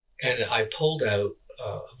And I pulled out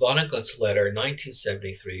Vonnegut's letter in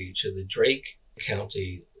 1973 to the Drake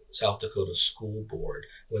County, South Dakota School Board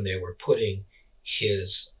when they were putting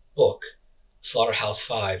his book,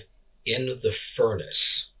 Slaughterhouse-Five, in the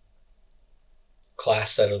furnace.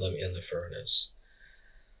 Class settled them in the furnace.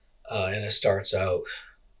 And it starts out,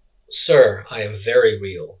 "Sir, I am very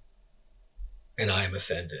real, and I am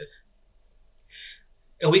offended."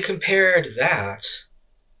 And we compared that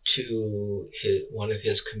to one of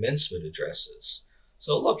his commencement addresses.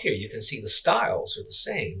 So look here, you can see the styles are the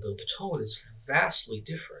same, though the tone is vastly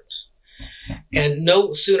different. And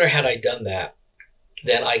no sooner had I done that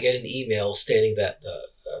than I get an email stating that the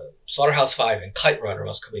Slaughterhouse-Five and Kite Runner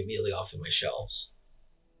must come immediately off of my shelves.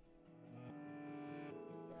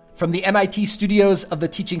 From the MIT studios of the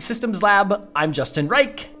Teaching Systems Lab, I'm Justin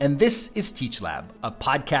Reich, and this is Teach Lab, a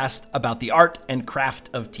podcast about the art and craft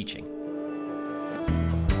of teaching.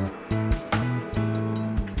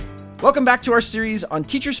 Welcome back to our series on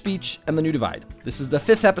teacher speech and the new divide. This is the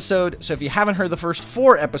 5th episode, so if you haven't heard the first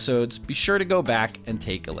 4 episodes, be sure to go back and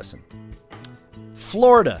take a listen.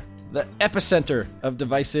 Florida, the epicenter of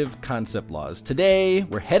divisive concept laws. Today,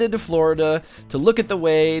 we're headed to Florida to look at the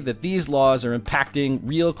way that these laws are impacting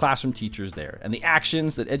real classroom teachers there and the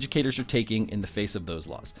actions that educators are taking in the face of those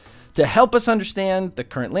laws. To help us understand the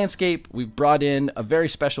current landscape, we've brought in a very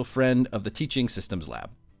special friend of the Teaching Systems Lab.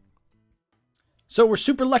 So we're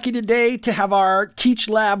super lucky today to have our Teach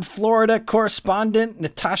Lab Florida correspondent,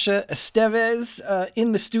 Natasha Estevez,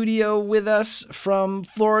 in the studio with us from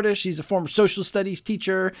Florida. She's a former social studies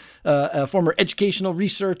teacher, a former educational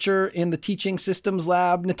researcher in the Teaching Systems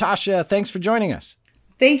Lab. Natasha, thanks for joining us.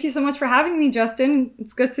 Thank you so much for having me, Justin.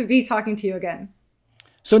 It's good to be talking to you again.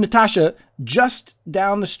 So Natasha, just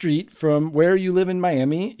down the street from where you live in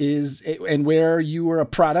Miami and where you were a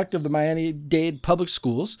product of the Miami-Dade Public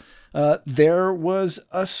Schools, there was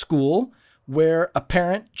a school where a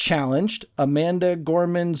parent challenged Amanda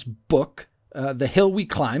Gorman's book, The Hill We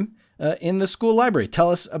Climb, in the school library.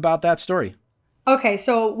 Tell us about that story. Okay,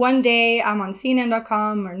 so one day I'm on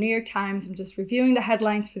CNN.com or New York Times. I'm just reviewing the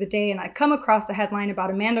headlines for the day, and I come across a headline about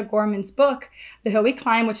Amanda Gorman's book, The Hill We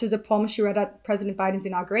Climb, which is a poem she read at President Biden's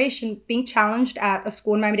inauguration, being challenged at a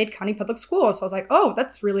school in Miami-Dade County Public Schools. So I was like, oh,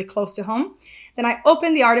 that's really close to home. Then I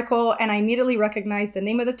opened the article, and I immediately recognized the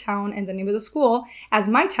name of the town and the name of the school as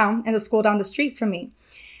my town and the school down the street from me.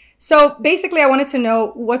 So basically, I wanted to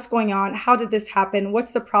know what's going on. How did this happen?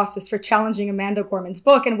 What's the process for challenging Amanda Gorman's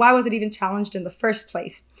book? And why was it even challenged in the first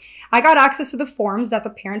place? I got access to the forms that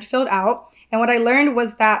the parent filled out. And what I learned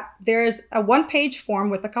was that there's a 1-page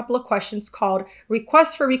form with a couple of questions called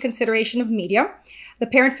Request for Reconsideration of Media. The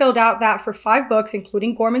parent filled out that for 5 books,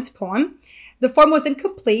 including Gorman's poem. The form was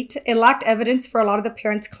incomplete. It lacked evidence for a lot of the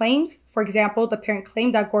parent's claims. For example, the parent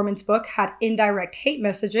claimed that Gorman's book had indirect hate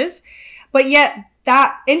messages. But yet,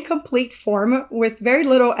 that incomplete form with very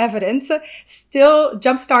little evidence still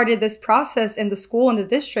jump-started this process in the school and the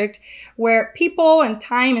district where people and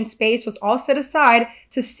time and space was all set aside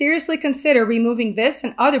to seriously consider removing this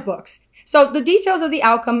and other books. So the details of the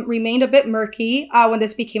outcome remained a bit murky when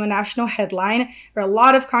this became a national headline. There are a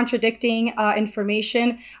lot of contradicting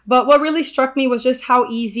information, but what really struck me was just how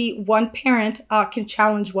easy one parent can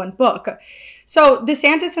challenge one book. So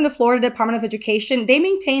DeSantis and the Florida Department of Education, they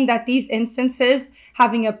maintain that these instances,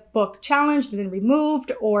 having a book challenged and then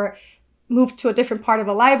removed or moved to a different part of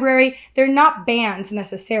a library, they're not bans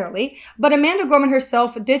necessarily. But Amanda Gorman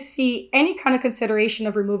herself did see any kind of consideration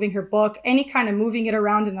of removing her book, any kind of moving it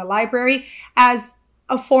around in the library as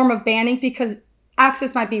a form of banning because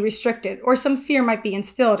access might be restricted or some fear might be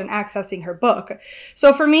instilled in accessing her book.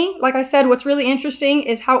 So for me, like I said, what's really interesting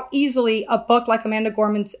is how easily a book like Amanda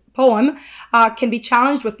Gorman's poem can be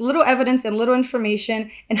challenged with little evidence and little information,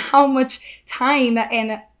 and how much time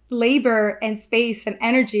and labor and space and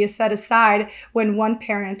energy is set aside when one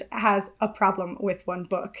parent has a problem with one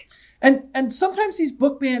book. And sometimes these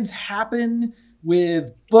book bans happen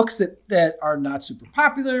with books that are not super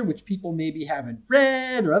popular, which people maybe haven't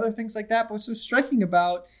read or other things like that. But what's so striking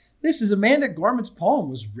about this is Amanda Gorman's poem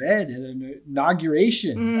was read at an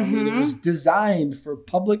inauguration. I mean, it was designed for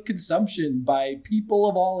public consumption by people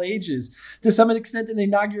of all ages. To some extent, an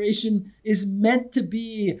inauguration is meant to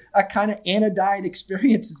be a kind of anodyne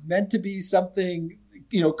experience. It's meant to be something,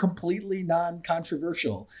 completely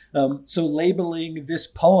non-controversial. So labeling this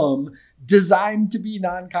poem designed to be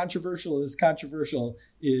non-controversial as controversial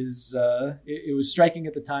is, it was striking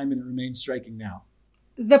at the time and it remains striking now.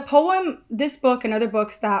 The poem, this book and other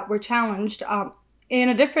books that were challenged, in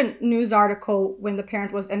a different news article when the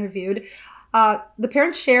parent was interviewed, the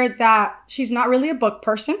parent shared that she's not really a book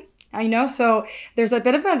person. I know. So there's a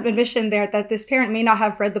bit of an admission there that this parent may not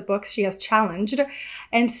have read the books she has challenged.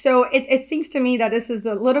 And so it seems to me that this is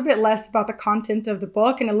a little bit less about the content of the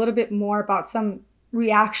book and a little bit more about some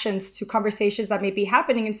reactions to conversations that may be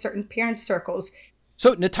happening in certain parent circles.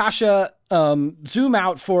 So Natasha, zoom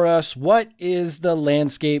out for us. What is the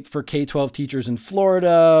landscape for K-12 teachers in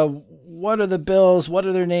Florida? What are the bills? What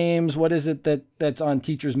are their names? What is it that's on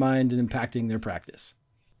teachers' mind and impacting their practice?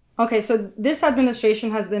 Okay, so this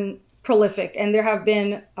administration has been prolific, and there have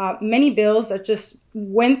been many bills that just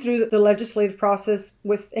went through the legislative process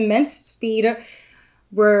with immense speed,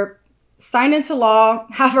 were signed into law,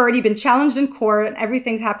 have already been challenged in court, and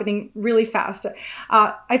everything's happening really fast.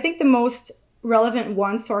 I think the most relevant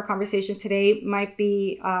ones to our conversation today might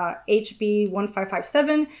be HB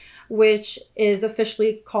 1557, which is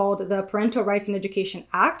officially called the Parental Rights in Education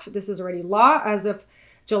Act. This is already law as of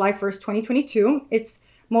July 1st, 2022. It's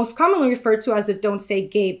most commonly referred to as the Don't Say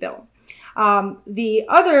Gay bill. The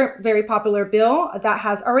other very popular bill that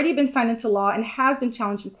has already been signed into law and has been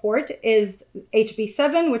challenged in court is HB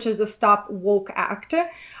 7, which is the Stop Woke Act,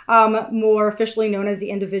 more officially known as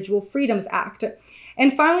the Individual Freedoms Act.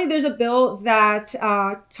 And finally, there's a bill that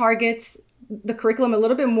targets the curriculum a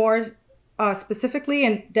little bit more specifically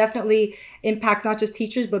and definitely impacts not just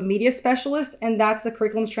teachers, but media specialists. And that's the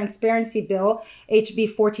Curriculum Transparency Bill,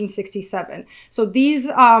 HB 1467. So these,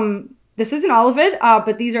 this isn't all of it,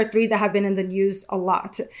 but these are three that have been in the news a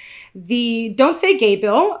lot. The Don't Say Gay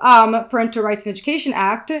Bill, Parental Rights in Education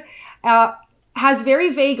Act, has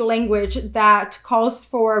very vague language that calls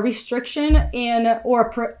for a restriction in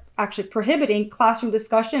or prohibiting classroom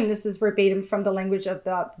discussion. This is verbatim from the language of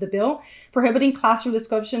the bill, prohibiting classroom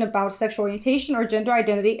discussion about sexual orientation or gender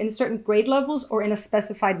identity in certain grade levels or in a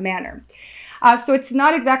specified manner. So it's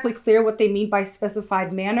not exactly clear what they mean by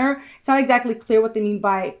specified manner. It's not exactly clear what they mean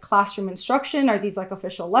by classroom instruction. Are these like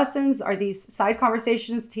official lessons? Are these side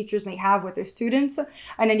conversations teachers may have with their students?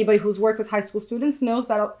 And anybody who's worked with high school students knows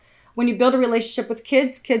that when you build a relationship with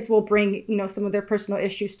kids, kids will bring, some of their personal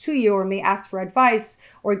issues to you or may ask for advice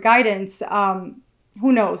or guidance.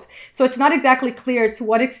 Who knows? So it's not exactly clear to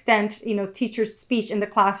what extent, teachers' speech in the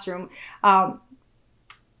classroom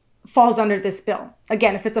falls under this bill.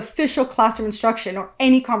 Again, if it's official classroom instruction or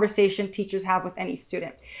any conversation teachers have with any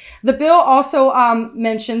student. The bill also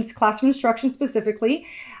mentions classroom instruction specifically,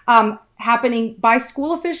 happening by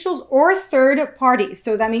school officials or third parties.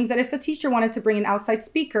 So that means that if a teacher wanted to bring an outside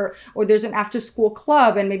speaker or there's an after school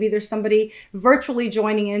club and maybe there's somebody virtually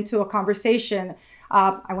joining into a conversation.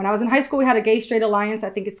 When I was in high school, we had a Gay Straight Alliance.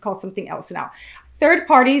 I think it's called something else now. Third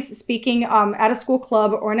parties speaking at a school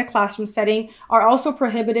club or in a classroom setting are also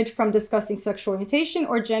prohibited from discussing sexual orientation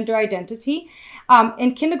or gender identity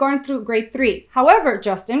in kindergarten through grade 3. However,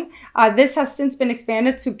 Justin, this has since been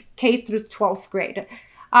expanded to K through 12th grade.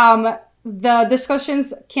 The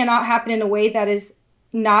discussions cannot happen in a way that is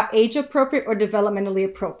not age appropriate or developmentally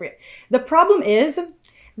appropriate. The problem is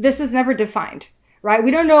this is never defined, right?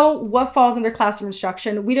 We don't know what falls under classroom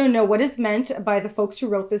instruction. We don't know what is meant by the folks who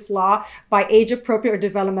wrote this law by age appropriate or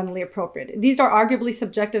developmentally appropriate. These are arguably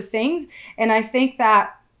subjective things. And I think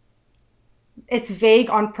that it's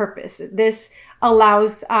vague on purpose. This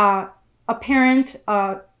allows a parent,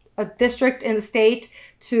 a district in the state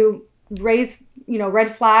to raise red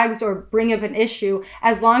flags or bring up an issue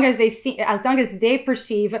as long as they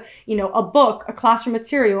perceive, a book, a classroom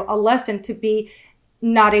material, a lesson to be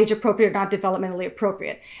not age appropriate, not developmentally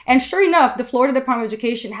appropriate. And sure enough, the Florida Department of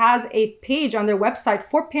Education has a page on their website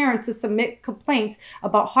for parents to submit complaints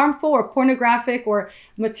about harmful or pornographic or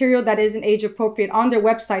material that isn't age appropriate on their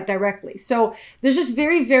website directly. So there's just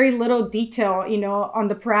very, very little detail, on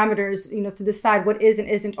the parameters, to decide what is and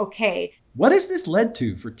isn't okay. What has this led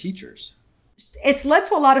to for teachers? It's led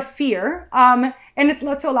to a lot of fear, and it's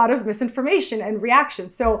led to a lot of misinformation and reaction.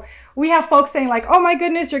 So we have folks saying like, oh my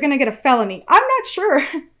goodness, you're going to get a felony. I'm not sure.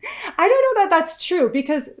 I don't know that that's true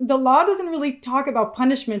because the law doesn't really talk about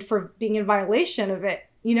punishment for being in violation of it,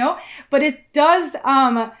 but it does.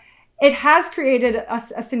 It has created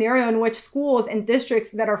a scenario in which schools and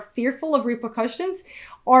districts that are fearful of repercussions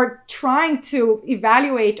are trying to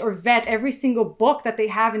evaluate or vet every single book that they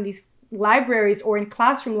have in these libraries or in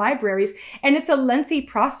classroom libraries. And it's a lengthy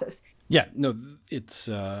process. Yeah, no, it's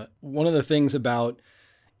one of the things about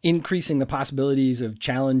increasing the possibilities of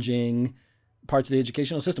challenging parts of the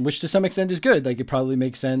educational system, which to some extent is good. Like it probably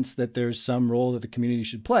makes sense that there's some role that the community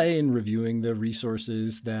should play in reviewing the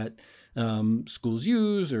resources that schools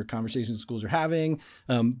use or conversations schools are having.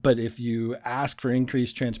 But if you ask for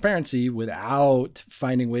increased transparency without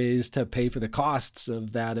finding ways to pay for the costs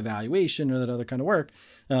of that evaluation or that other kind of work,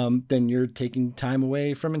 then you're taking time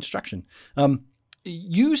away from instruction.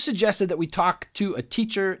 You suggested that we talk to a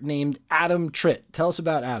teacher named Adam Tritt. Tell us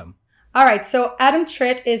about Adam. All right, so Adam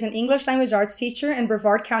Tritt is an English language arts teacher in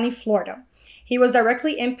Brevard County, Florida. He was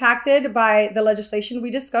directly impacted by the legislation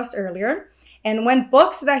we discussed earlier. And when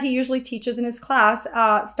books that he usually teaches in his class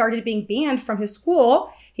started being banned from his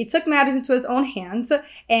school, he took matters into his own hands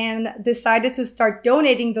and decided to start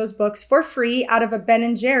donating those books for free out of a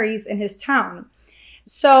Ben & Jerry's in his town.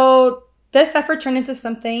 So this effort turned into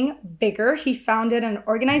something bigger. He founded an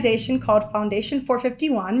organization called Foundation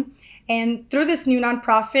 451. And through this new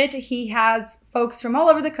nonprofit, he has folks from all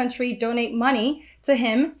over the country donate money to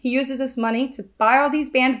him. He uses this money to buy all these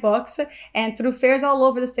banned books. And through fairs all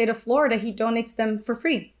over the state of Florida, he donates them for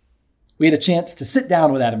free. We had a chance to sit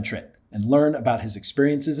down with Adam Tritt and learn about his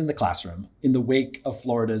experiences in the classroom in the wake of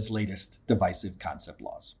Florida's latest divisive concept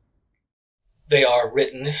laws. They are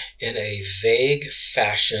written in a vague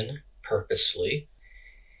fashion, purposefully.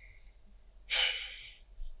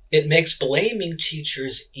 It makes blaming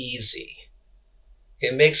teachers easy.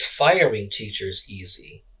 It makes firing teachers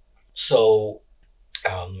easy. So,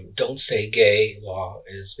 Don't Say Gay law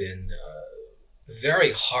has been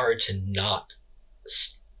very hard to not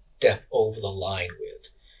step over the line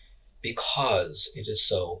with because it is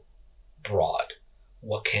so broad.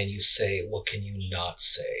 What can you say? What can you not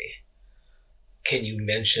say? Can you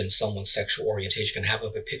mention someone's sexual orientation? Can I have a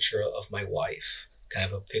picture of my wife? Can I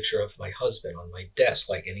have a picture of my husband on my desk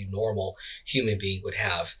like any normal human being would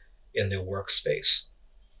have in their workspace?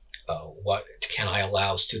 What can I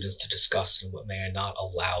allow students to discuss and what may I not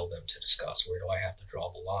allow them to discuss? Where do I have to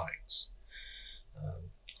draw the lines?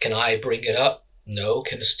 Can I bring it up? No.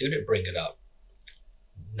 Can a student bring it up?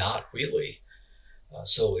 Not really.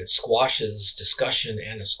 So it squashes discussion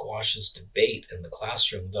and it squashes debate in the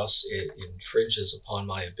classroom. Thus, it infringes upon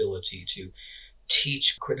my ability to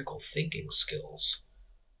teach critical thinking skills.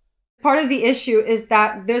 Part of the issue is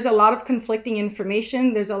that there's a lot of conflicting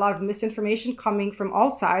information. There's a lot of misinformation coming from all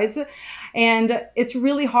sides. And it's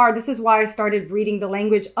really hard. This is why I started reading the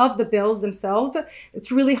language of the bills themselves.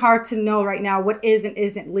 It's really hard to know right now what is and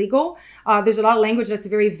isn't legal. There's a lot of language that's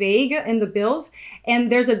very vague in the bills.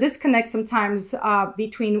 And there's a disconnect sometimes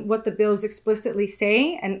between what the bills explicitly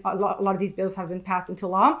say, and a lot of these bills have been passed into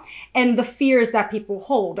law, and the fears that people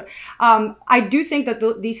hold. I do think that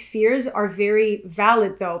these fears are very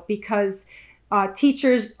valid, though, because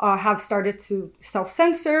teachers have started to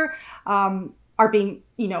self-censor, are being,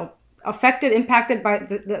 affected, impacted by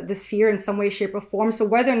this fear in some way, shape, or form. So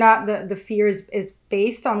whether or not the fear is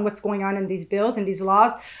based on what's going on in these bills and these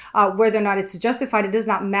laws, whether or not it's justified, it does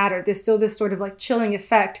not matter. There's still this sort of like chilling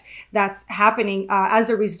effect that's happening as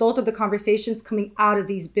a result of the conversations coming out of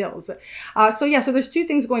these bills. So there's two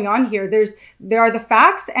things going on here. There are the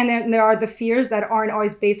facts, and then there are the fears that aren't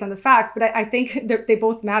always based on the facts. But I think they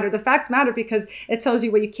both matter. The facts matter because it tells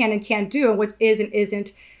you what you can and can't do and what is and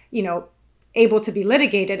isn't, able to be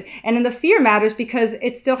litigated. And then the fear matters because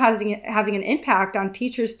it's still having an impact on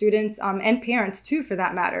teachers, students, and parents too, for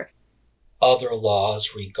that matter. Other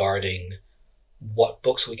laws regarding what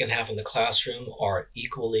books we can have in the classroom are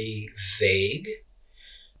equally vague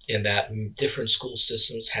in that different school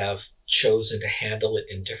systems have chosen to handle it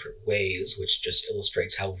in different ways, which just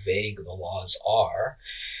illustrates how vague the laws are.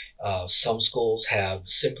 Some schools have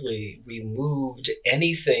simply removed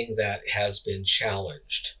anything that has been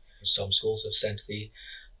challenged. Some schools have sent the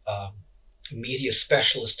media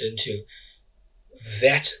specialist in to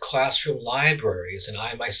vet classroom libraries, and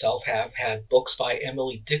I myself have had books by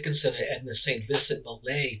Emily Dickinson and Edna St. Vincent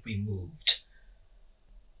Millay removed.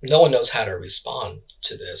 No one knows how to respond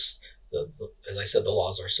to this. As I said, the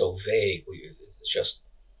laws are so vague. It's just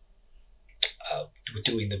we're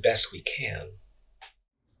doing the best we can.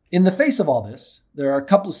 In the face of all this, there are a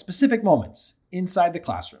couple of specific moments inside the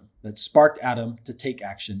classroom that sparked Adam to take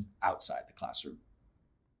action outside the classroom.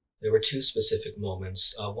 There were two specific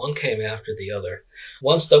moments. One came after the other.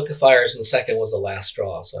 One stoked the fires, and the second was the last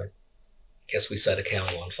straw, so I guess we set a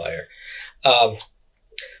candle on fire.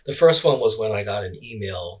 The first one was when I got an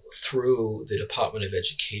email through the Department of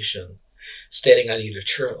Education stating I need to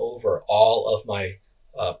turn over all of my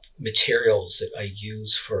materials that I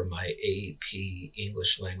use for my AP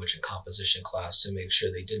English language and composition class to make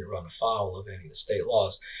sure they didn't run afoul of any of the state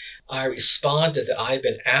laws. I responded that I've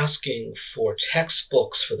been asking for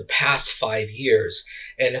textbooks for the past 5 years,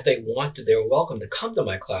 and if they wanted, they were welcome to come to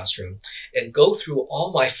my classroom and go through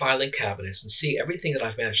all my filing cabinets and see everything that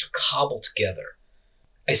I've managed to cobble together.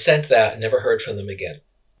 I sent that and never heard from them again.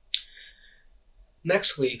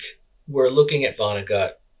 Next week, we're looking at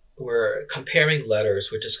Vonnegut. We're comparing letters.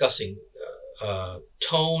 We're discussing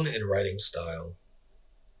tone and writing style.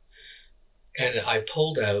 And I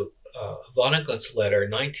pulled out Vonnegut's letter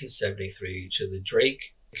in 1973 to the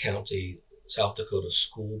Drake County, South Dakota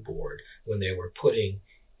School Board when they were putting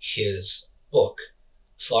his book,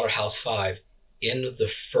 Slaughterhouse-Five, in the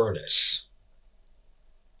furnace.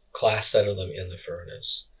 Class settled them in the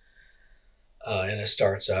furnace. And it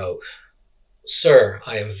starts out, "Sir,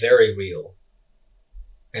 I am very real,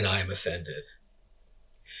 and I am offended."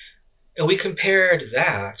 And we compared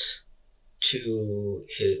that to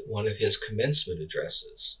one of his commencement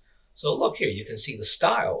addresses. So look here, you can see the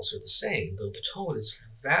styles are the same, though the tone is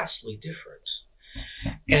vastly different.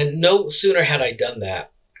 And no sooner had I done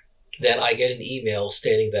that than I get an email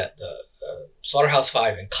stating that the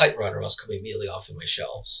Slaughterhouse-Five and Kite Runner must come immediately off of my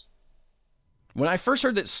shelves. When I first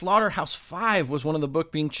heard that Slaughterhouse-Five was one of the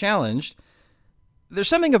book being challenged, there's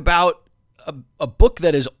something about a book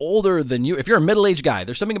that is older than you. If you're a middle-aged guy,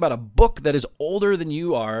 there's something about a book that is older than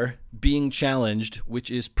you are being challenged, which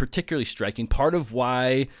is particularly striking. Part of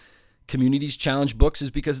why communities challenge books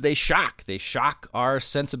is because they shock our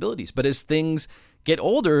sensibilities. But as things get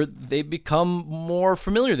older, they become more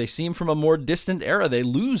familiar. They seem from a more distant era. They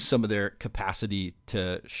lose some of their capacity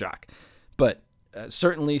to shock. But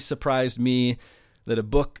certainly surprised me that a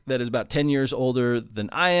book that is about 10 years older than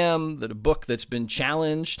I am, that a book that's been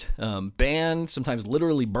challenged, banned, sometimes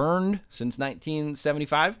literally burned since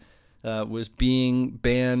 1975, was being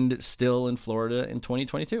banned still in Florida in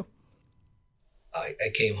 2022. I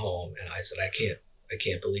came home and I said, I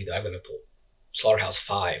can't believe that I'm going to pull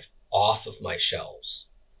Slaughterhouse-Five off of my shelves.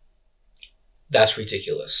 That's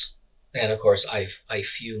ridiculous. And of course, I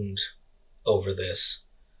fumed over this.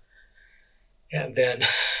 And then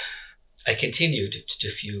I continued to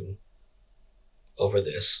fume over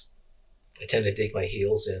this. I tend to dig my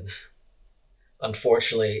heels in.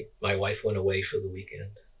 Unfortunately, my wife went away for the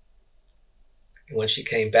weekend. And when she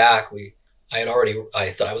came back, I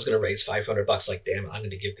thought I was going to raise $500. Like, damn it, I'm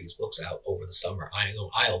going to give these books out over the summer. I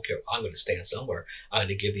don't care. I'm going to stand somewhere. I'm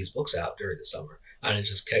going to give these books out during the summer. I'm going to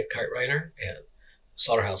just Kite Runner and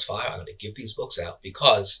Slaughterhouse-Five. I'm going to give these books out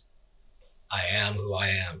because I am who I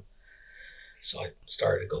am. So I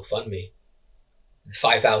started a GoFundMe.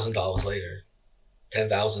 $5,000 later,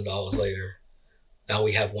 $10,000 later, now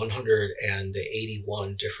we have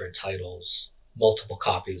 181 different titles, multiple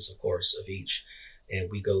copies, of course, of each. And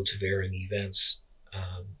we go to varying events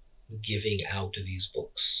giving out these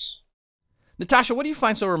books. Natasha, what do you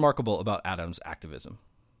find so remarkable about Adam's activism?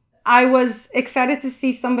 I was excited to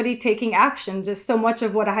see somebody taking action. Just so much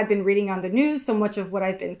of what I had been reading on the news, so much of what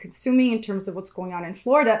I've been consuming in terms of what's going on in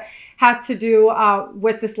Florida had to do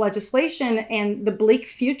with this legislation and the bleak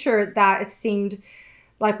future that it seemed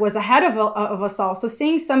like was ahead of us all. So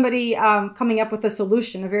seeing somebody coming up with a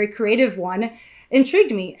solution, a very creative one,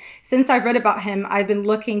 intrigued me. Since I've read about him, I've been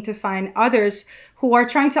looking to find others who are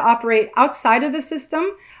trying to operate outside of the system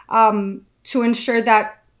to ensure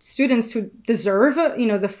that students who deserve,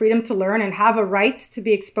 the freedom to learn and have a right to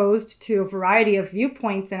be exposed to a variety of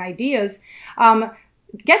viewpoints and ideas,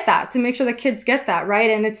 get that, to make sure that kids get that, right?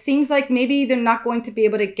 And it seems like maybe they're not going to be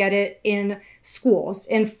able to get it in schools,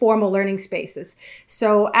 in formal learning spaces.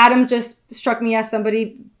 So Adam just struck me as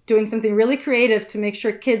somebody doing something really creative to make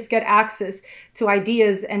sure kids get access to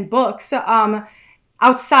ideas and books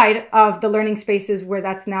outside of the learning spaces where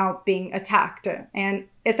that's now being attacked. And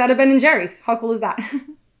it's out of Ben & Jerry's. How cool is that?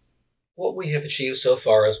 What we have achieved so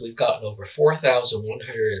far is we've gotten over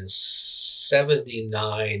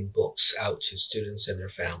 4,179 books out to students and their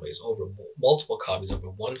families, over multiple copies, over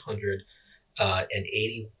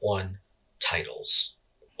 181 titles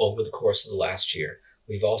over the course of the last year.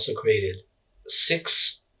 We've also created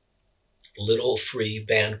 6 little free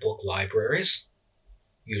banned book libraries,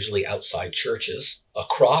 usually outside churches,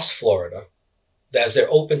 across Florida, as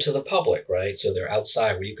they're open to the public, right? So they're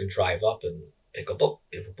outside where you can drive up and pick a book,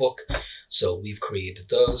 give a book. So we've created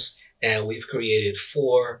those, and we've created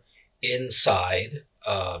 4 inside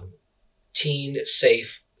teen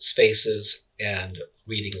safe spaces and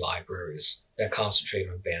reading libraries that concentrate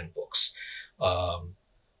on banned books.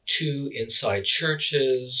 2 inside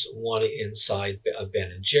churches, 1 inside a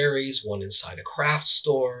Ben & Jerry's, 1 inside a craft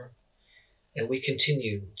store, and we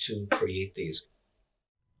continue to create these.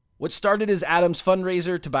 What started as Adam's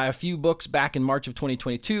fundraiser to buy a few books back in March of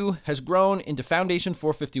 2022 has grown into Foundation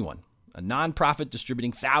 451, a nonprofit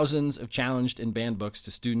distributing thousands of challenged and banned books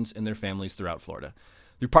to students and their families throughout Florida,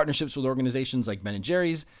 through partnerships with organizations like Ben &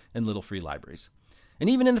 Jerry's and Little Free Libraries. And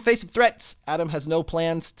even in the face of threats, Adam has no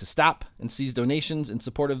plans to stop and seize donations in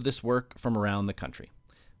support of this work from around the country.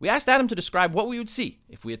 We asked Adam to describe what we would see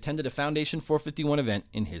if we attended a Foundation 451 event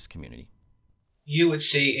in his community. You would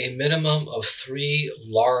see a minimum of 3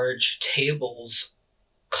 large tables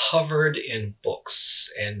covered in books,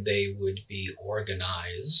 and they would be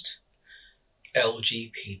organized.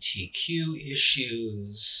 LGBTQ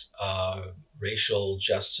issues, racial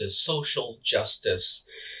justice, social justice,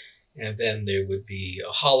 and then there would be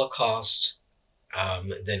a Holocaust.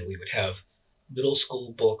 Then we would have middle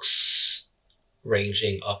school books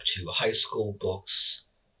ranging up to high school books,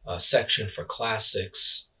 a section for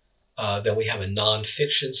classics. Then we have a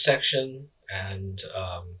nonfiction section and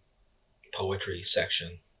poetry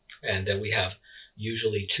section. And then we have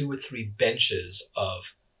usually 2 or 3 benches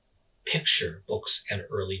of picture books and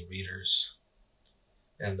early readers.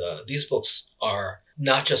 And these books are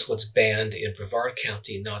not just what's banned in Brevard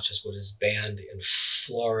County, not just what is banned in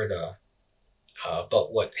Florida,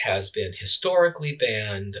 but what has been historically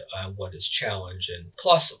banned, what is challenged. And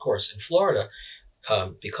plus, of course, in Florida,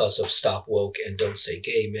 because of Stop Woke and Don't Say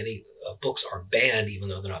Gay, many books are banned even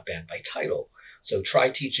though they're not banned by title. So try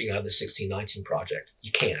teaching on the 1619 Project.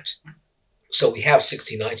 You can't. So we have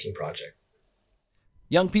 1619 Project.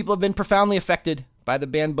 Young people have been profoundly affected by the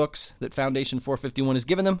banned books that Foundation 451 has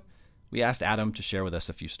given them. We asked Adam to share with us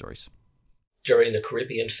a few stories. During the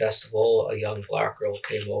Caribbean Festival, a young black girl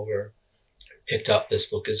came over, picked up This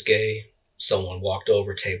Book is Gay. Someone walked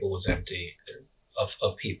over, table was empty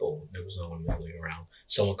of people. There was no one milling around.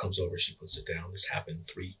 Someone comes over, she puts it down. This happened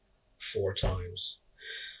 3-4 times.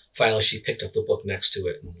 Finally, she picked up the book next to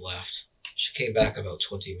it and left. She came back about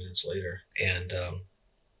 20 minutes later, and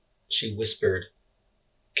she whispered,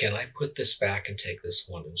 "Can I put this back and take this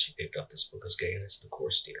one?" And she picked up This Book is Gay, and I said, "Of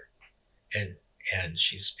course, dear." And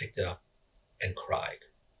she just picked it up and cried.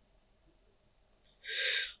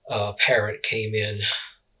 A parent came in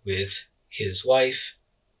with his wife,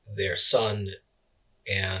 their son,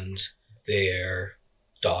 and their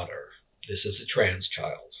daughter. This is a trans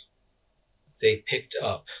child. They picked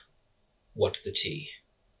up What the Tea,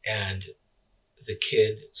 and the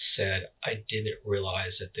kid said, "I didn't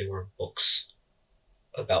realize that there were books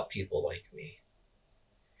about people like me."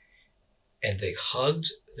 And they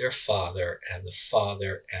hugged their father, and the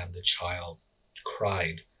father and the child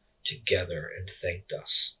cried together and thanked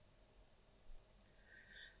us.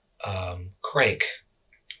 Crank,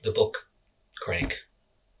 the book Crank,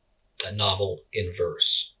 a novel in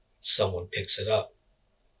verse. Someone picks it up,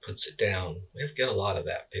 puts it down. We get a lot of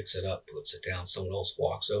that. Picks it up, puts it down. Someone else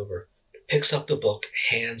walks over, picks up the book,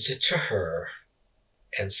 hands it to her,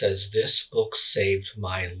 and says, "This book saved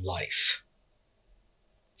my life."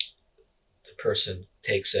 The person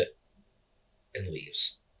takes it and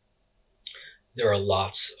leaves. There are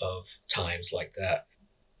lots of times like that.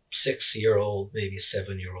 6-year-old, maybe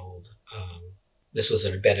 7-year-old. This was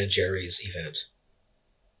at a Ben & Jerry's event.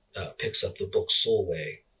 Picks up the book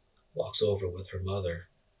Solway, walks over with her mother,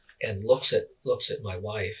 and looks at my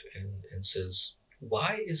wife and says,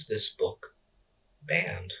 "Why is this book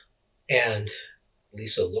banned?" And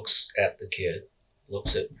Lisa looks at the kid,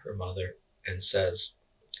 looks at her mother, and says,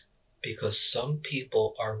 "Because some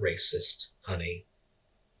people are racist, honey,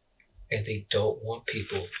 and they don't want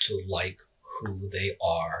people to like who they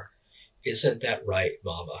are. Isn't that right,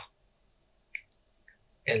 Mama?"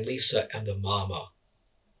 And Lisa and the mama,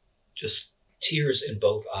 just tears in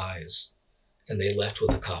both eyes, and they left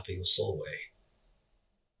with a copy of Solway.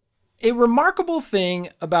 A remarkable thing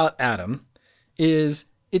about Adam is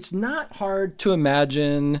it's not hard to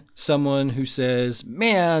imagine someone who says,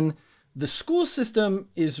 "Man, the school system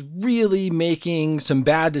is really making some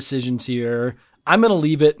bad decisions here. I'm going to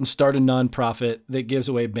leave it and start a nonprofit that gives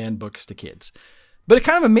away banned books to kids." But a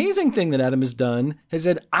kind of amazing thing that Adam has done is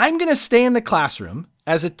said, "I'm going to stay in the classroom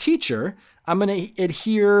as a teacher. I'm going to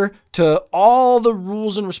adhere to all the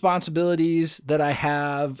rules and responsibilities that I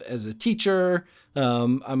have as a teacher.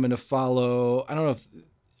 I'm going to follow, I don't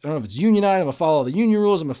know if it's unionized. I'm going to follow the union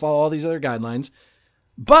rules. I'm going to follow all these other guidelines.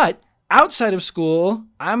 But outside of school,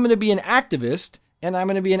 I'm going to be an activist, and I'm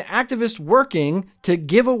going to be an activist working to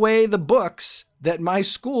give away the books that my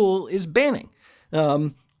school is banning."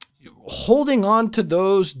 Holding on to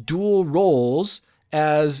those dual roles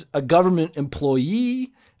as a government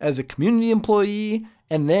employee, as a community employee,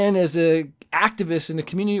 and then as an activist and a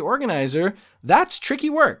community organizer, that's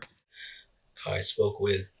tricky work. I spoke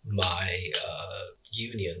with my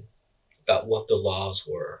union about what the laws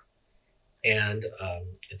were, and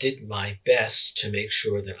did my best to make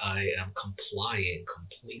sure that I am complying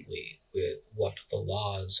completely with what the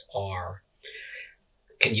laws are.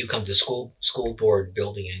 Can you come to school board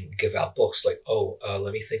building and give out books? Like,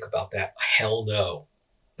 let me think about that. Hell no.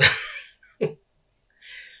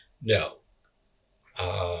 No.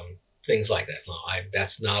 Things like that. No,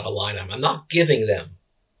 that's not a line. I'm not giving them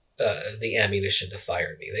the ammunition to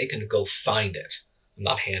fire me. They can go find it. I'm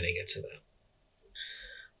not handing it to them.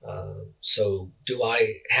 So do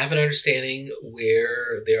I have an understanding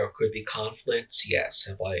where there could be conflicts? Yes.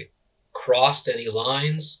 Have I crossed any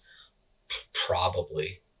lines?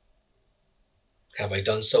 Probably. Have I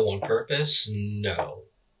done so on purpose? No.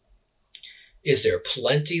 Is there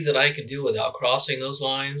plenty that I can do without crossing those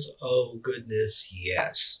lines? Oh, goodness,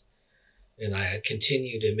 yes. And I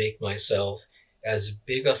continue to make myself as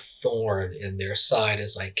big a thorn in their side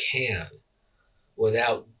as I can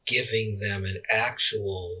without giving them an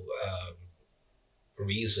actual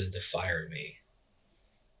reason to fire me.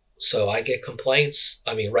 So I get complaints,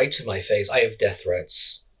 right to my face. I have death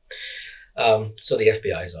threats. So the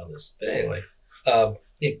FBI is on this. But anyway,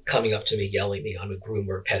 coming up to me, yelling at me, I'm a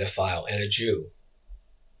groomer, pedophile, and a Jew.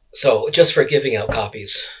 So just for giving out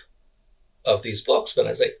copies of these books, but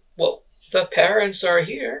I say, well, the parents are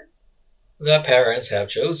here. The parents have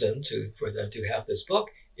chosen for them to have this book.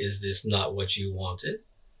 Is this not what you wanted?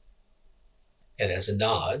 And as a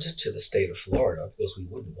nod to the state of Florida, because we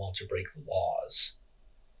wouldn't want to break the laws,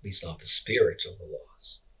 at least not the spirit of the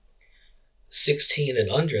laws. 16 and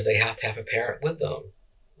under, they have to have a parent with them.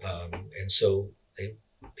 And so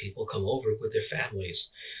people come over with their families.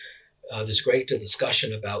 There's great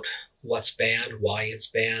discussion about what's banned, why it's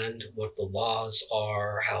banned, what the laws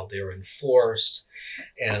are, how they're enforced,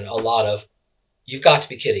 and a lot of, you've got to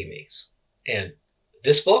be kidding me. And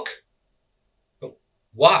this book?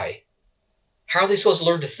 Why? How are they supposed to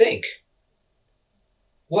learn to think?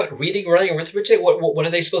 What, reading, writing, arithmetic? What are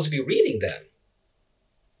they supposed to be reading then?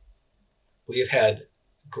 We have had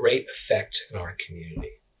great effect in our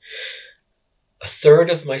community. A third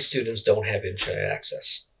of my students don't have internet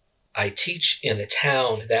access. I teach in a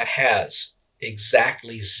town that has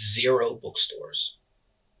exactly 0 bookstores.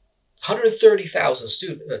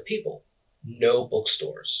 130,000 people, no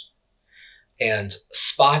bookstores. And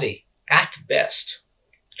spotty, at best,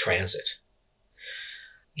 transit.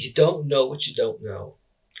 You don't know what you don't know.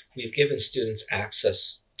 We've given students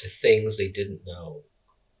access to things they didn't know.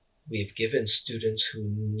 We've given students who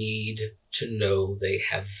need to know they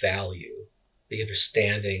have value, the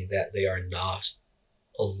understanding that they are not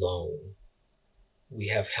alone. We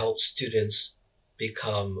have helped students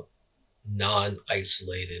become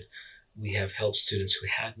non-isolated. We have helped students who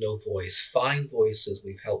had no voice find voices.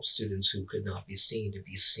 We've helped students who could not be seen to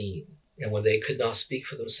be seen. And when they could not speak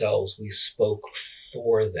for themselves, we spoke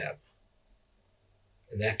for them.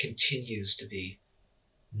 And that continues to be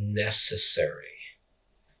necessary.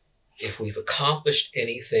 If we've accomplished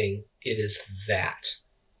anything, it is that.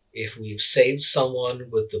 If we've saved someone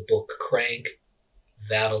with the book Crank,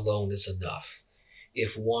 that alone is enough.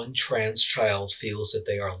 If one trans child feels that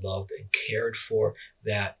they are loved and cared for,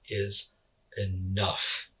 that is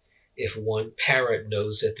enough. If one parent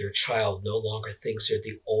knows that their child no longer thinks they're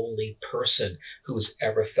the only person who has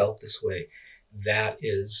ever felt this way, that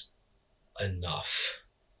is enough.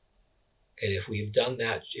 And if we've done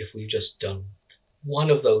that, if we've just done one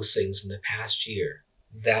of those things in the past year,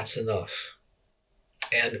 that's enough.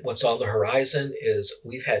 And what's on the horizon is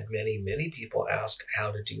we've had many, many people ask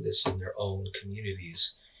how to do this in their own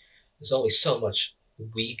communities. There's only so much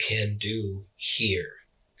we can do here.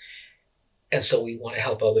 And so we want to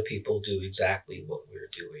help other people do exactly what we're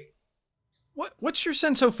doing. What's your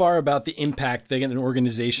sense so far about the impact that an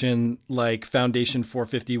organization like Foundation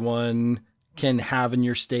 451 can have in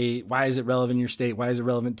your state? Why is it relevant in your state? Why is it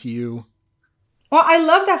relevant to you? Well, I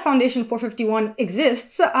love that Foundation 451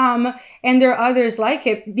 exists, and there are others like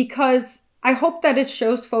it, because I hope that it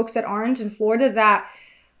shows folks that aren't in Florida that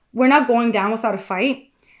we're not going down without a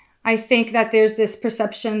fight. I think that there's this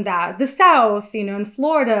perception that the South, in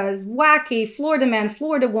Florida is wacky, Florida man,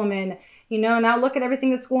 Florida woman, now look at everything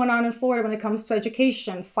that's going on in Florida when it comes to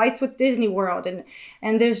education, fights with Disney World.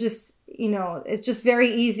 And there's just, it's just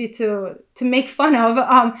very easy to make fun of.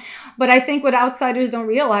 But I think what outsiders don't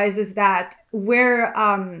realize is that we're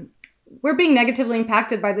being negatively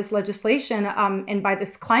impacted by this legislation and by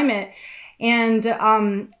this climate. And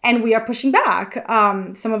we are pushing back,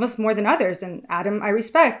 some of us more than others. And Adam, I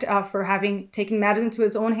respect for having taken matters into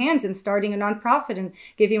his own hands and starting a nonprofit and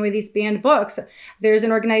giving away these banned books. There's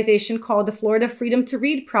an organization called the Florida Freedom to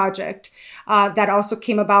Read Project that also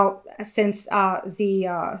came about since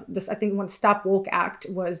this, I think, when Stop Woke Act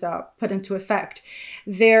was put into effect.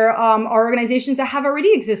 There are organizations that have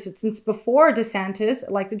already existed since before DeSantis,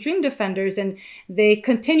 like the Dream Defenders, and they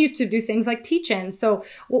continue to do things like teach-ins. So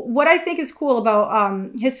what I think is cool about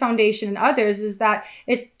his foundation and others is that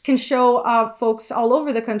it can show folks all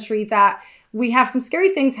over the country that we have some scary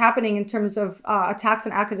things happening in terms of attacks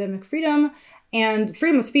on academic freedom and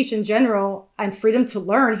freedom of speech in general and freedom to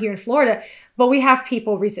learn here in Florida. But we have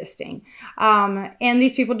people resisting. And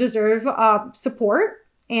these people deserve support.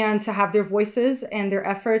 and to have their voices and their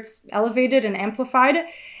efforts elevated and amplified.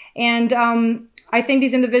 And I think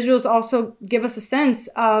these individuals also give us a sense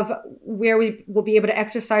of where we will be able to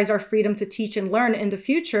exercise our freedom to teach and learn in the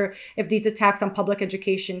future if these attacks on public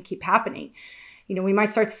education keep happening. We might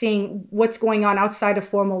start seeing what's going on outside of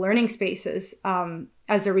formal learning spaces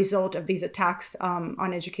as a result of these attacks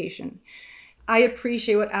on education. I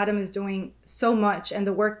appreciate what Adam is doing so much, and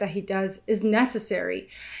the work that he does is necessary,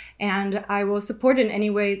 and I will support it in any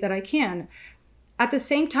way that I can. At the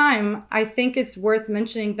same time, I think it's worth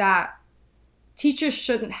mentioning that teachers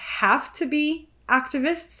shouldn't have to be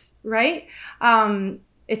activists, right?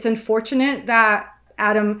 It's unfortunate that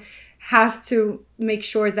Adam has to make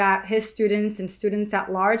sure that his students and students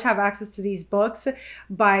at large have access to these books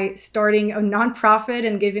by starting a nonprofit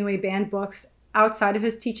and giving away banned books outside of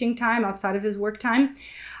his teaching time, outside of his work time.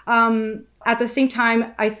 At the same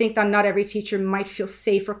time, I think that not every teacher might feel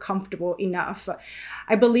safe or comfortable enough.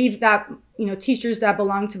 I believe that, teachers that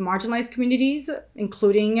belong to marginalized communities,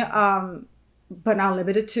 including, but not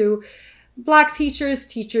limited to, Black teachers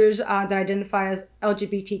that identify as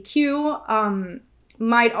LGBTQ,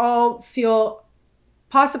 might all feel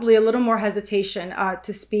possibly a little more hesitation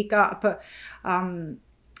to speak up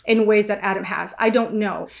in ways that Adam has. I don't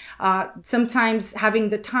know. Sometimes having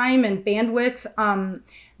the time and bandwidth,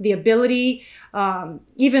 the ability,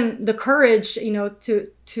 even the courage,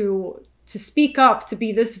 to speak up, to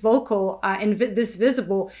be this vocal and this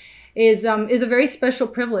visible is a very special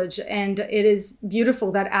privilege. And it is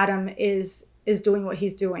beautiful that Adam is doing what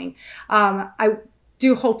he's doing. I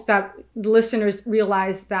do hope that listeners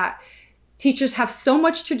realize that teachers have so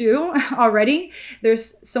much to do already.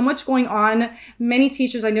 There's so much going on. Many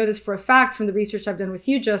teachers, I know this for a fact from the research I've done with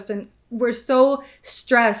you, Justin, were so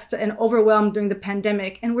stressed and overwhelmed during the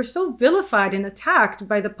pandemic, and were so vilified and attacked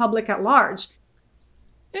by the public at large.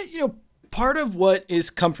 Part of what is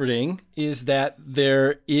comforting is that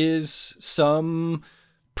there is some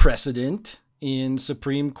precedent in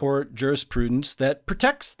Supreme Court jurisprudence that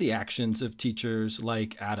protects the actions of teachers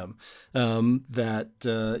like Adam. As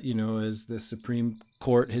the Supreme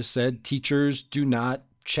Court has said, teachers do not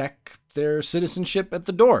check their citizenship at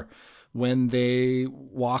the door when they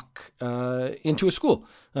walk into a school.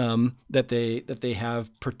 That they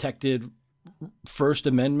have protected First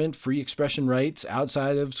Amendment free expression rights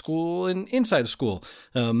outside of school and inside of school.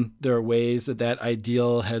 There are ways that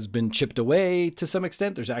ideal has been chipped away to some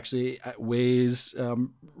extent. There's actually ways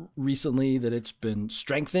recently that it's been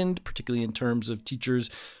strengthened, particularly in terms of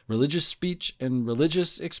teachers' religious speech and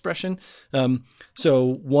religious expression. So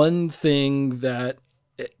one thing that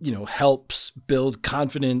helps build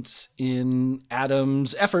confidence in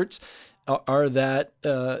Adam's efforts are that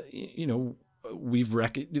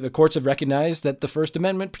the courts have recognized that the First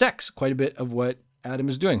Amendment protects quite a bit of what Adam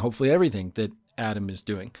is doing, hopefully everything that Adam is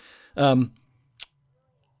doing. The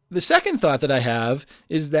second thought that I have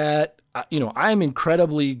is that, I'm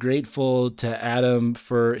incredibly grateful to Adam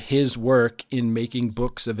for his work in making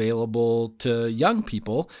books available to young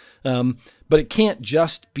people. But it can't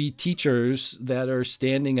just be teachers that are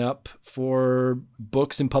standing up for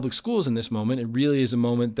books in public schools in this moment. It really is a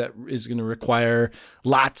moment that is going to require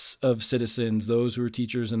lots of citizens, those who are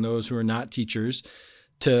teachers and those who are not teachers,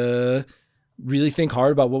 to really think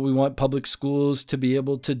hard about what we want public schools to be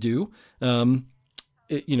able to do.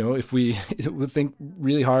 If we think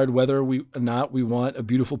really hard whether or not we want a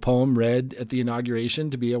beautiful poem read at the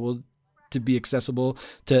inauguration to be able to be accessible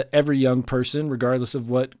to every young person, regardless of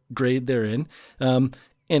what grade they're in. And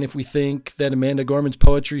if we think that Amanda Gorman's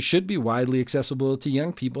poetry should be widely accessible to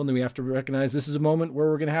young people, then we have to recognize this is a moment where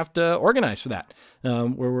we're going to have to organize for that,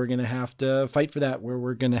 where we're going to have to fight for that, where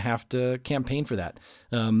we're going to have to campaign for that.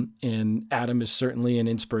 And Adam is certainly an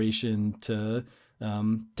inspiration to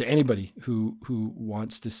anybody who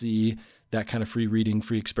wants to see that kind of free reading,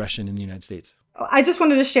 free expression in the United States. I just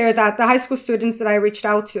wanted to share that the high school students that I reached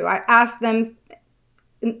out to, I asked them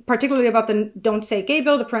particularly about the Don't Say Gay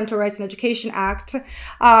bill, the Parental Rights and Education Act,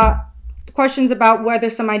 questions about whether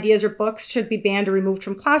some ideas or books should be banned or removed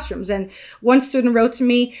from classrooms. And one student wrote to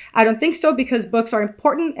me, I don't think so, because books are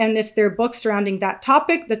important. And if there are books surrounding that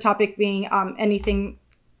topic, the topic being anything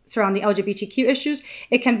surrounding LGBTQ issues,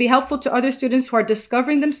 it can be helpful to other students who are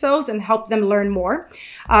discovering themselves and help them learn more.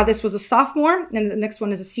 This was a sophomore, and the next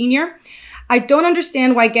one is a senior. I don't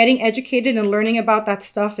understand why getting educated and learning about that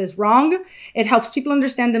stuff is wrong. It helps people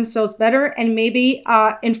understand themselves better and maybe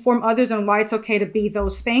inform others on why it's okay to be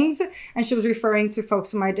those things. And she was referring to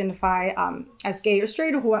folks who might identify as gay or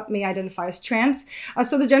straight, or who may identify as trans.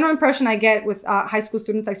 So the general impression I get with high school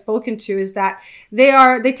students I've spoken to is that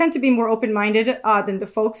they tend to be more open-minded than the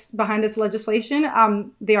folks behind this legislation.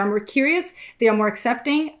 They are more curious, they are more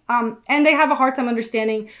accepting, and they have a hard time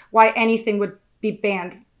understanding why anything would be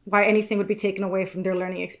banned, why anything would be taken away from their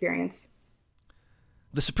learning experience.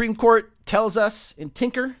 The Supreme Court tells us in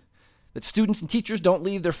Tinker that students and teachers don't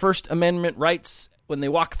leave their First Amendment rights when they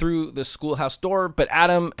walk through the schoolhouse door, but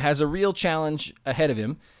Adam has a real challenge ahead of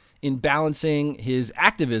him in balancing his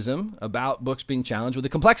activism about books being challenged with the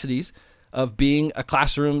complexities of being a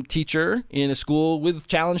classroom teacher in a school with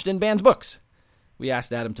challenged and banned books. We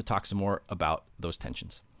asked Adam to talk some more about those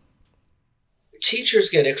tensions. Teachers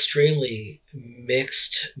get extremely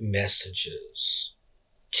mixed messages.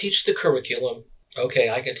 Teach the curriculum. Okay,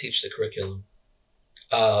 I can teach the curriculum.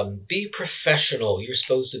 Be professional. You're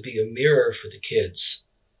supposed to be a mirror for the kids.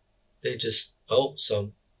 They just,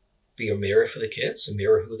 so be a mirror for the kids, a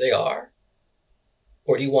mirror who they are?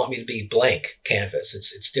 Or do you want me to be blank canvas?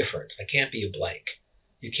 It's different. I can't be a blank.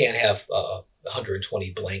 You can't have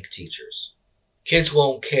 120 blank teachers. Kids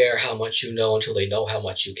won't care how much you know until they know how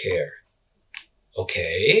much you care.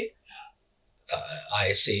 Okay,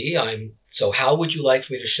 I see. So how would you like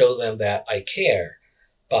for me to show them that I care?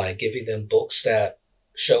 By giving them books that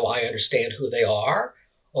show I understand who they are,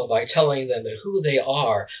 or by telling them that who they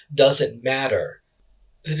are doesn't matter?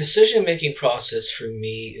 The decision-making process for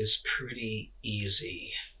me is pretty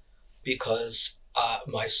easy because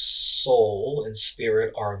my soul and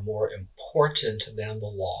spirit are more important than the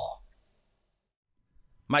law.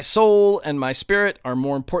 My soul and my spirit are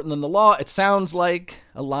more important than the law. It sounds like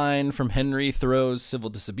a line from Henry Thoreau's Civil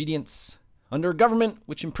Disobedience. Under a government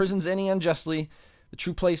which imprisons any unjustly, the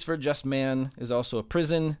true place for a just man is also a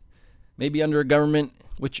prison. Maybe under a government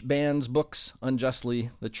which bans books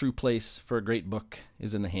unjustly, the true place for a great book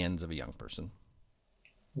is in the hands of a young person.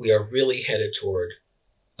 We are really headed toward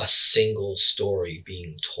a single story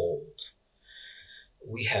being told.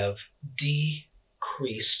 We have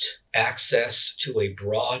decreased access to a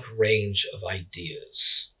broad range of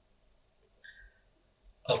ideas.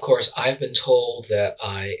 Of course, I've been told that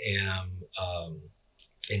I am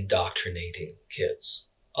indoctrinating kids.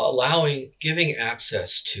 Giving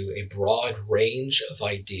access to a broad range of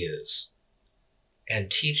ideas and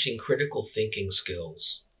teaching critical thinking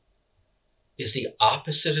skills is the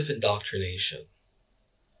opposite of indoctrination.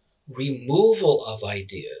 Removal of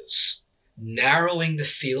ideas, narrowing the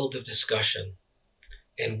field of discussion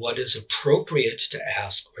and what is appropriate to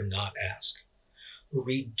ask or not ask,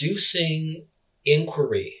 reducing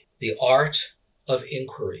inquiry, the art of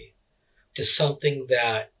inquiry, to something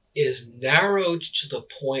that is narrowed to the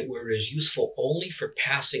point where it is useful only for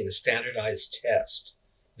passing the standardized test.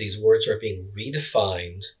 These words are being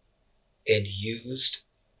redefined and used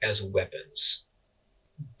as weapons.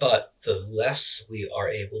 But the less we are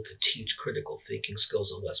able to teach critical thinking skills,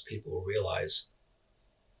 the less people will realize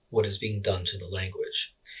what is being done to the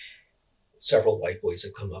language. Several white boys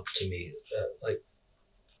have come up to me like,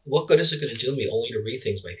 what good is it going to do me only to read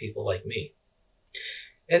things by people like me?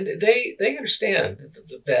 And they understand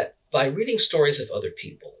that by reading stories of other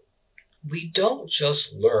people, we don't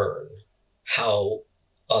just learn how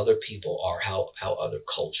other people are, how other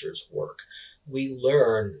cultures work. We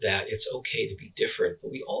learn that it's okay to be different,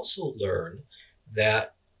 but we also learn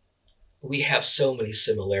that we have so many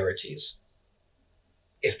similarities.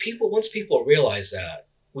 Once people realize that,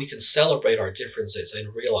 we can celebrate our differences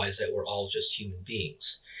and realize that we're all just human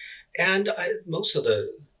beings. And most of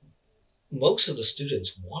the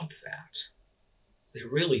students want that. They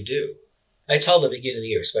really do. I tell them at the beginning of the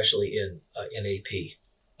year, especially in AP,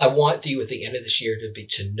 I want you at the end of this year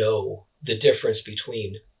to know the difference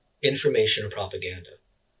between information and propaganda.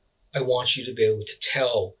 I want you to be able to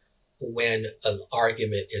tell when an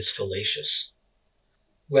argument is fallacious.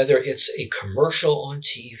 Whether it's a commercial on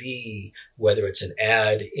TV, whether it's an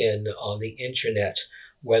ad on the internet,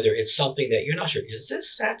 whether it's something that you're not sure, is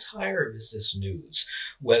this satire or is this news?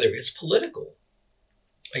 Whether it's political.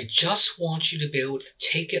 I just want you to be able to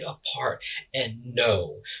take it apart and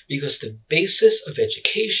know, because the basis of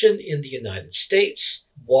education in the United States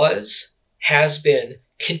has been,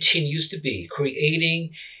 continues to be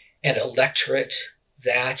creating an electorate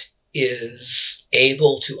that is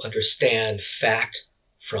able to understand fact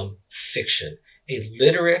from fiction. A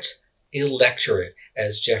literate electorate,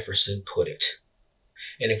 as Jefferson put it.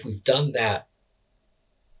 And if we've done that,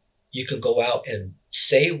 you can go out and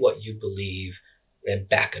say what you believe and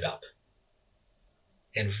back it up.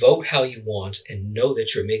 and vote how you want and know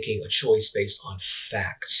that you're making a choice based on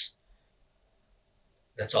facts.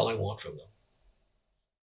 That's all I want from them.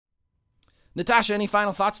 Natasha, any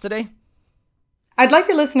final thoughts today? I'd like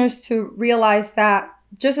your listeners to realize that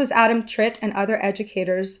just as Adam Tritt and other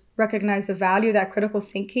educators recognize the value that critical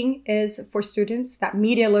thinking is for students, that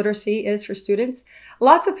media literacy is for students,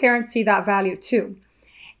 lots of parents see that value too.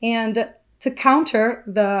 And to counter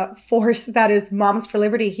the force that is Moms for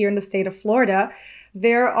Liberty here in the state of Florida,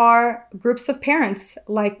 there are groups of parents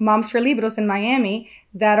like Moms for Libros in Miami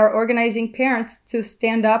that are organizing parents to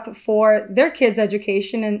stand up for their kids'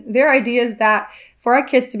 education. And their idea is that for our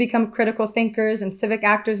kids to become critical thinkers and civic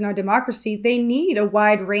actors in our democracy, they need a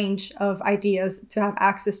wide range of ideas to have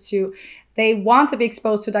access to. They want to be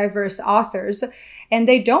exposed to diverse authors, and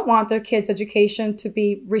they don't want their kids' education to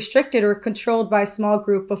be restricted or controlled by a small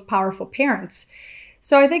group of powerful parents.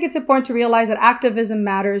 So I think it's important to realize that activism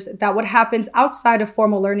matters, that what happens outside of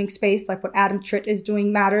formal learning space, like what Adam Tritt is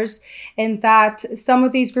doing, matters, and that some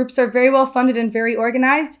of these groups are very well funded and very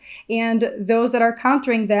organized, and those that are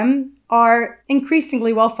countering them are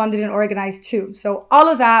increasingly well funded and organized too. So all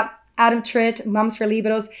of that, Adam Tritt, Moms for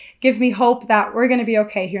Libros, give me hope that we're going to be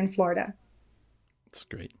okay here in Florida. That's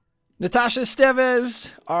great. Natasha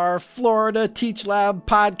Estevez, our Florida Teach Lab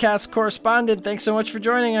podcast correspondent, thanks so much for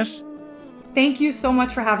joining us. Thank you so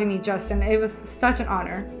much for having me, Justin. It was such an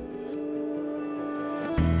honor.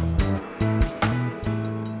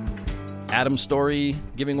 Adam's story,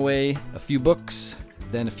 giving away a few books,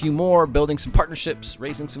 then a few more, building some partnerships,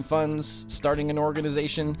 raising some funds, starting an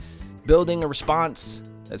organization, building a response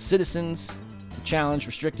as citizens to challenge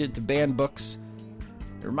restricted to banned books.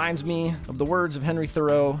 It reminds me of the words of Henry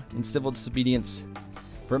Thoreau in Civil Disobedience.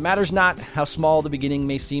 For it matters not how small the beginning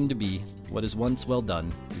may seem to be, what is once well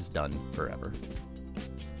done is done forever.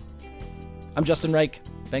 I'm Justin Reich.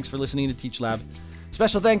 Thanks for listening to Teach Lab.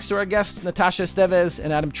 Special thanks to our guests, Natasha Estevez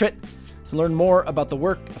and Adam Tritt. To learn more about the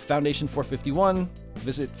work of Foundation 451,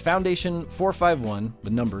 visit Foundation 451, the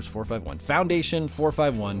numbers 451,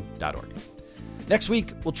 foundation451.org. Next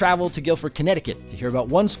week, we'll travel to Guilford, Connecticut to hear about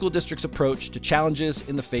one school district's approach to challenges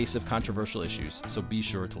in the face of controversial issues, so be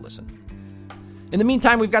sure to listen. In the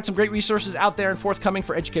meantime, we've got some great resources out there and forthcoming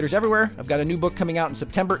for educators everywhere. I've got a new book coming out in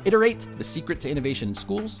September, Iterate, The Secret to Innovation in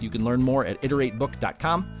Schools. You can learn more at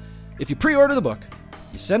iteratebook.com. If you pre-order the book,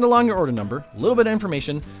 you send along your order number, a little bit of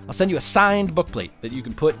information, I'll send you a signed bookplate that you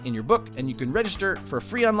can put in your book, and you can register for a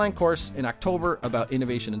free online course in October about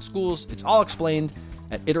innovation in schools. It's all explained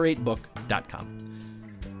at iteratebook.com.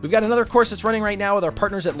 We've got another course that's running right now with our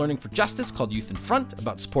partners at Learning for Justice called Youth in Front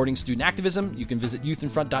about supporting student activism. You can visit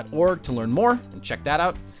youthinfront.org to learn more and check that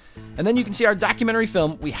out. And then you can see our documentary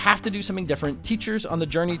film, We Have to Do Something Different, Teachers on the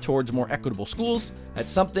Journey Towards More Equitable Schools at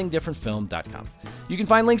somethingdifferentfilm.com. You can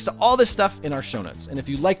find links to all this stuff in our show notes. And if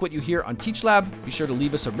you like what you hear on Teach Lab, be sure to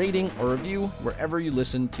leave us a rating or review wherever you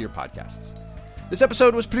listen to your podcasts. This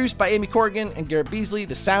episode was produced by Amy Corrigan and Garrett Beasley.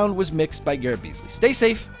 The sound was mixed by Garrett Beasley. Stay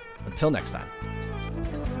safe. Until next time.